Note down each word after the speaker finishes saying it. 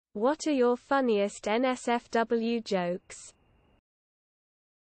What are your funniest NSFW jokes?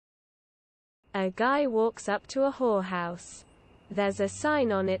 A guy walks up to a whorehouse. There's a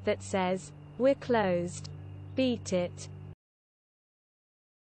sign on it that says, "We're closed. Beat it."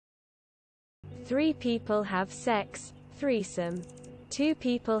 3 people have sex, threesome. 2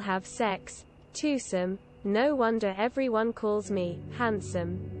 people have sex, twosome. No wonder everyone calls me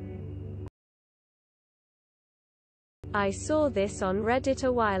handsome. I saw this on Reddit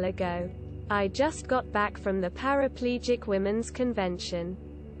a while ago. I just got back from the Paraplegic Women's Convention.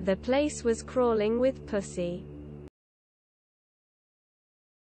 The place was crawling with pussy.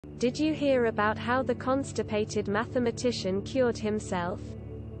 Did you hear about how the constipated mathematician cured himself?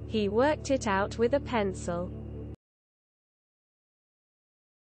 He worked it out with a pencil.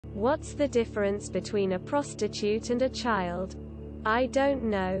 What's the difference between a prostitute and a child? I don't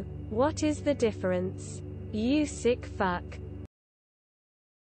know. What is the difference? You sick fuck.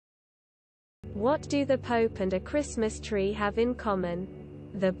 What do the Pope and a Christmas tree have in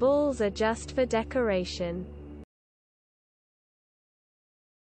common? The balls are just for decoration.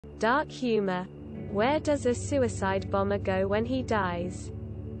 Dark humor. Where does a suicide bomber go when he dies?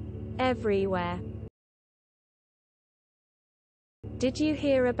 Everywhere. Did you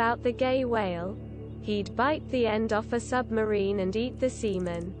hear about the gay whale? He'd bite the end off a submarine and eat the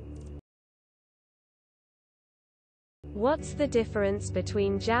seaman. What's the difference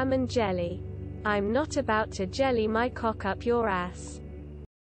between jam and jelly? I'm not about to jelly my cock up your ass.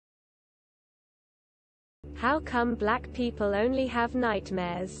 How come black people only have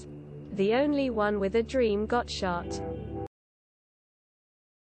nightmares? The only one with a dream got shot.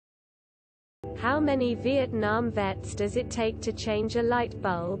 How many Vietnam vets does it take to change a light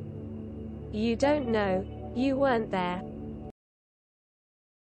bulb? You don't know. You weren't there.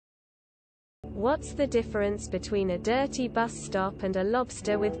 What's the difference between a dirty bus stop and a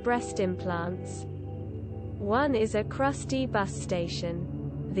lobster with breast implants? One is a crusty bus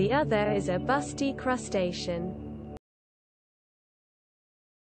station. The other is a busty crustacean.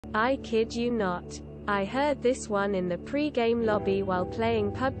 I kid you not. I heard this one in the pre-game lobby while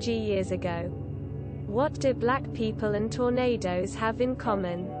playing PUBG years ago. What do black people and tornadoes have in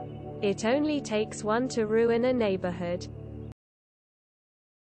common? It only takes one to ruin a neighborhood.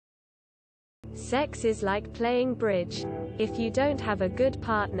 Sex is like playing bridge. If you don't have a good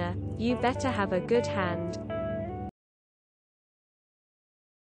partner, you better have a good hand.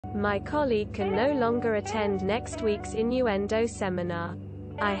 My colleague can no longer attend next week's innuendo seminar.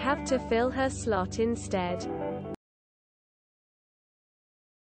 I have to fill her slot instead.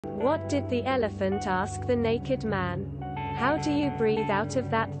 What did the elephant ask the naked man? How do you breathe out of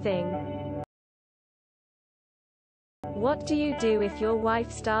that thing? What do you do if your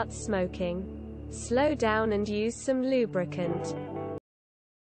wife starts smoking? Slow down and use some lubricant.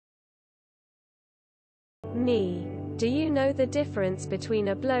 Me. Do you know the difference between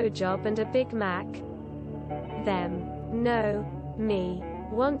a blowjob and a Big Mac? Them. No. Me.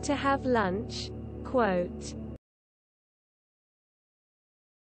 Want to have lunch? Quote.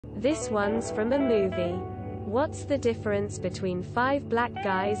 This one's from a movie. What's the difference between 5 black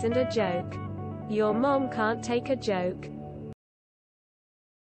guys and a joke? Your mom can't take a joke.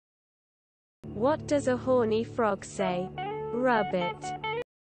 What does a horny frog say? Rub it.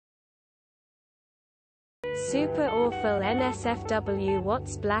 Super awful NSFW.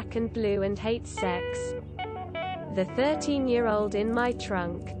 What's black and blue and hates sex? The 13-year-old in my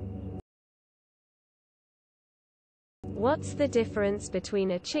trunk. What's the difference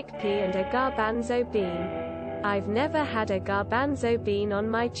between a chickpea and a garbanzo bean? I've never had a garbanzo bean on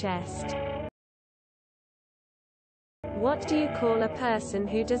my chest. What do you call a person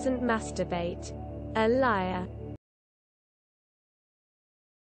who doesn't masturbate? A liar.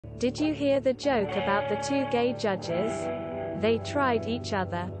 Did you hear the joke about the 2 gay judges? They tried each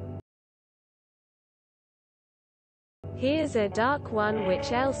other. Here's a dark one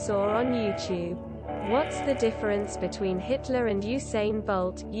which Elle saw on YouTube. What's the difference between Hitler and Usain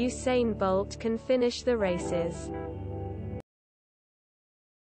Bolt? Usain Bolt can finish the races.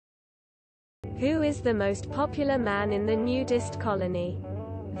 Who is the most popular man in the nudist colony?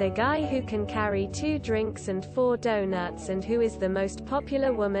 The guy who can carry 2 drinks and 4 donuts. And who is the most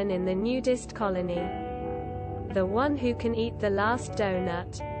popular woman in the nudist colony? The one who can eat the last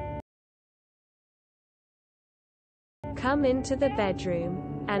donut. Come into the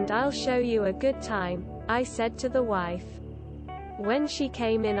bedroom, and I'll show you a good time, I said to the wife. When she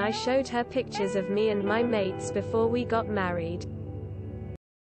came in, I showed her pictures of me and my mates before we got married.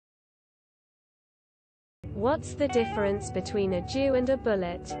 What's the difference between a Jew and a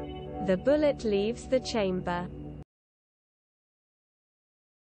bullet? The bullet leaves the chamber.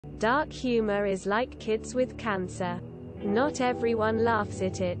 Dark humor is like kids with cancer. Not everyone laughs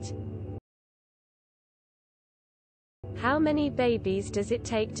at it. How many babies does it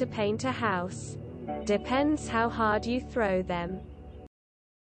take to paint a house? Depends how hard you throw them.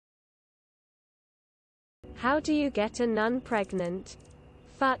 How do you get a nun pregnant?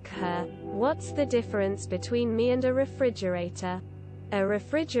 Fuck her. What's the difference between me and a refrigerator? A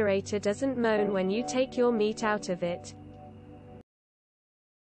refrigerator doesn't moan when you take your meat out of it.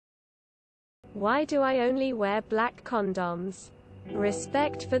 Why do I only wear black condoms?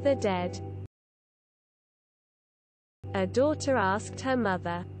 Respect for the dead. A daughter asked her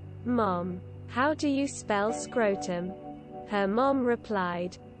mother, "Mom, how do you spell scrotum?" Her mom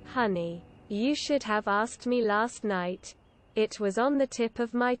replied, "Honey, you should have asked me last night. It was on the tip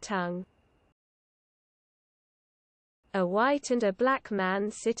of my tongue." A white and a black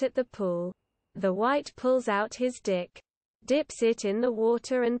man sit at the pool. The white pulls out his dick, dips it in the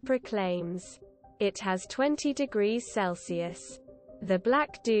water and proclaims, "It has 20 degrees Celsius." The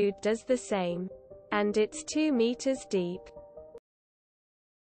black dude does the same. And it's 2 meters deep.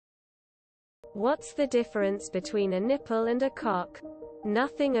 What's the difference between a nipple and a cock?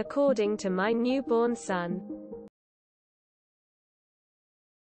 Nothing according to my newborn son.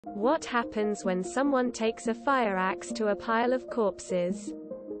 What happens when someone takes a fire axe to a pile of corpses?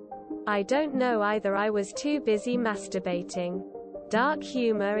 I don't know either. I was too busy masturbating. Dark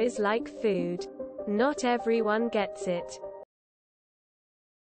humor is like food. Not everyone gets it.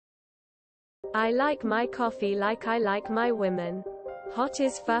 I like my coffee like I like my women. Hot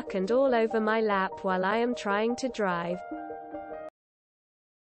as fuck and all over my lap while I am trying to drive.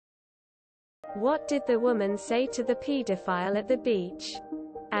 What did the woman say to the pedophile at the beach?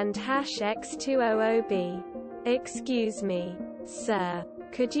 And #X200B. Excuse me, sir.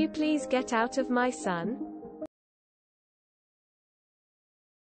 Could you please get out of my son?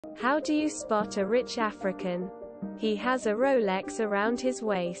 How do you spot a rich African? He has a Rolex around his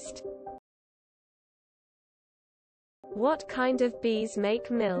waist. What kind of bees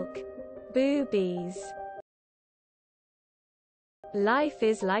make milk? Boobies. Life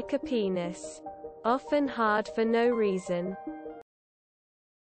is like a penis. Often hard for no reason.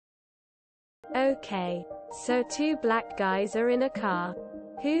 Okay, so 2 black guys are in a car.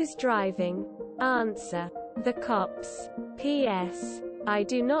 Who's driving? Answer: the cops. P.S. I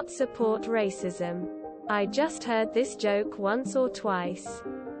do not support racism. I just heard this joke once or twice.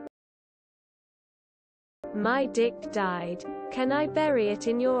 My dick died. Can I bury it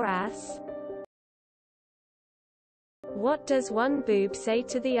in your ass? What does one boob say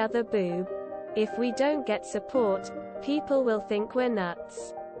to the other boob? If we don't get support, people will think we're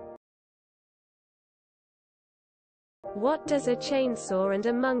nuts. What does a chainsaw and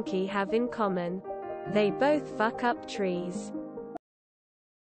a monkey have in common? They both fuck up trees.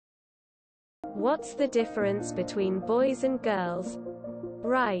 What's the difference between boys and girls?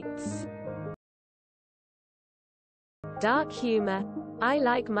 Rights. Dark humor. I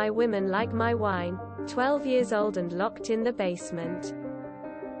like my women like my wine. 12 years old and locked in the basement.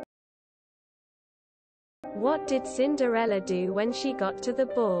 What did Cinderella do when she got to the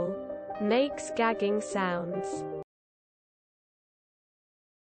ball? Makes gagging sounds.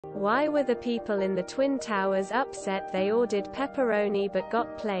 Why were the people in the Twin Towers upset they ordered pepperoni but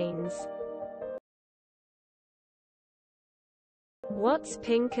got planes? What's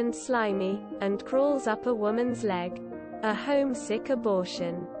pink and slimy, and crawls up a woman's leg? A homesick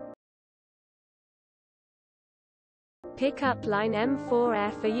abortion. Pick-up line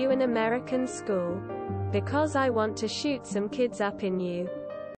M4F. Are you in American school? Because I want to shoot some kids up in you.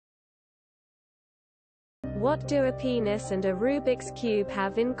 What do a penis and a Rubik's Cube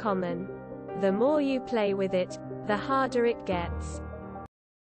have in common? The more you play with it, the harder it gets.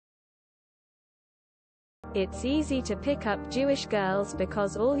 It's easy to pick up Jewish girls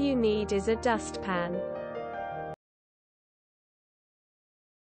because all you need is a dustpan.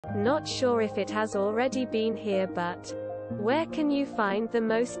 Not sure if it has already been here, but where can you find the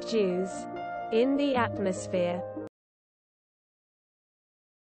most Jews? In the atmosphere.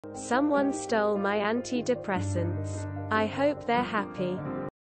 Someone stole my antidepressants. I hope they're happy.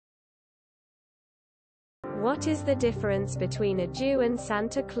 What is the difference between a Jew and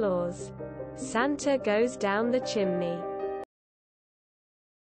Santa Claus? Santa goes down the chimney.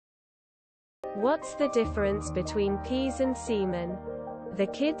 What's the difference between peas and semen? The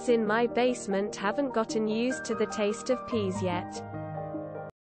kids in my basement haven't gotten used to the taste of peas yet.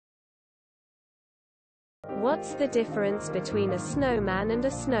 What's the difference between a snowman and a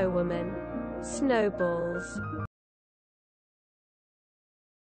snowwoman? Snowballs.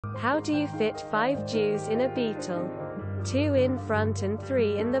 How do you fit 5 Jews in a beetle? 2 in front and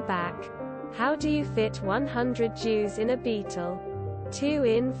 3 in the back. How do you fit 100 Jews in a beetle? 2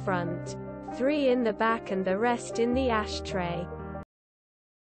 in front, 3 in the back and the rest in the ashtray.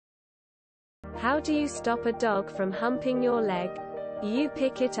 How do you stop a dog from humping your leg? You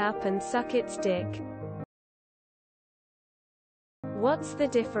pick it up and suck its dick. What's the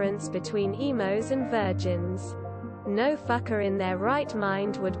difference between emos and virgins? No fucker in their right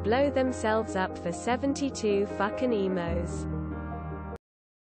mind would blow themselves up for 72 fucking emos.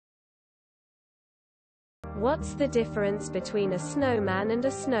 What's the difference between a snowman and a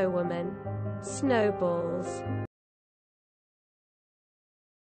snowwoman? Snowballs.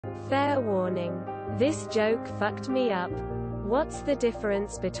 Fair warning. This joke fucked me up. What's the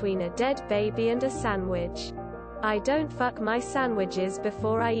difference between a dead baby and a sandwich? I don't fuck my sandwiches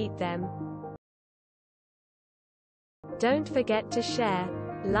before I eat them. Don't forget to share,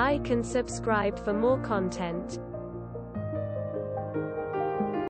 like and subscribe for more content.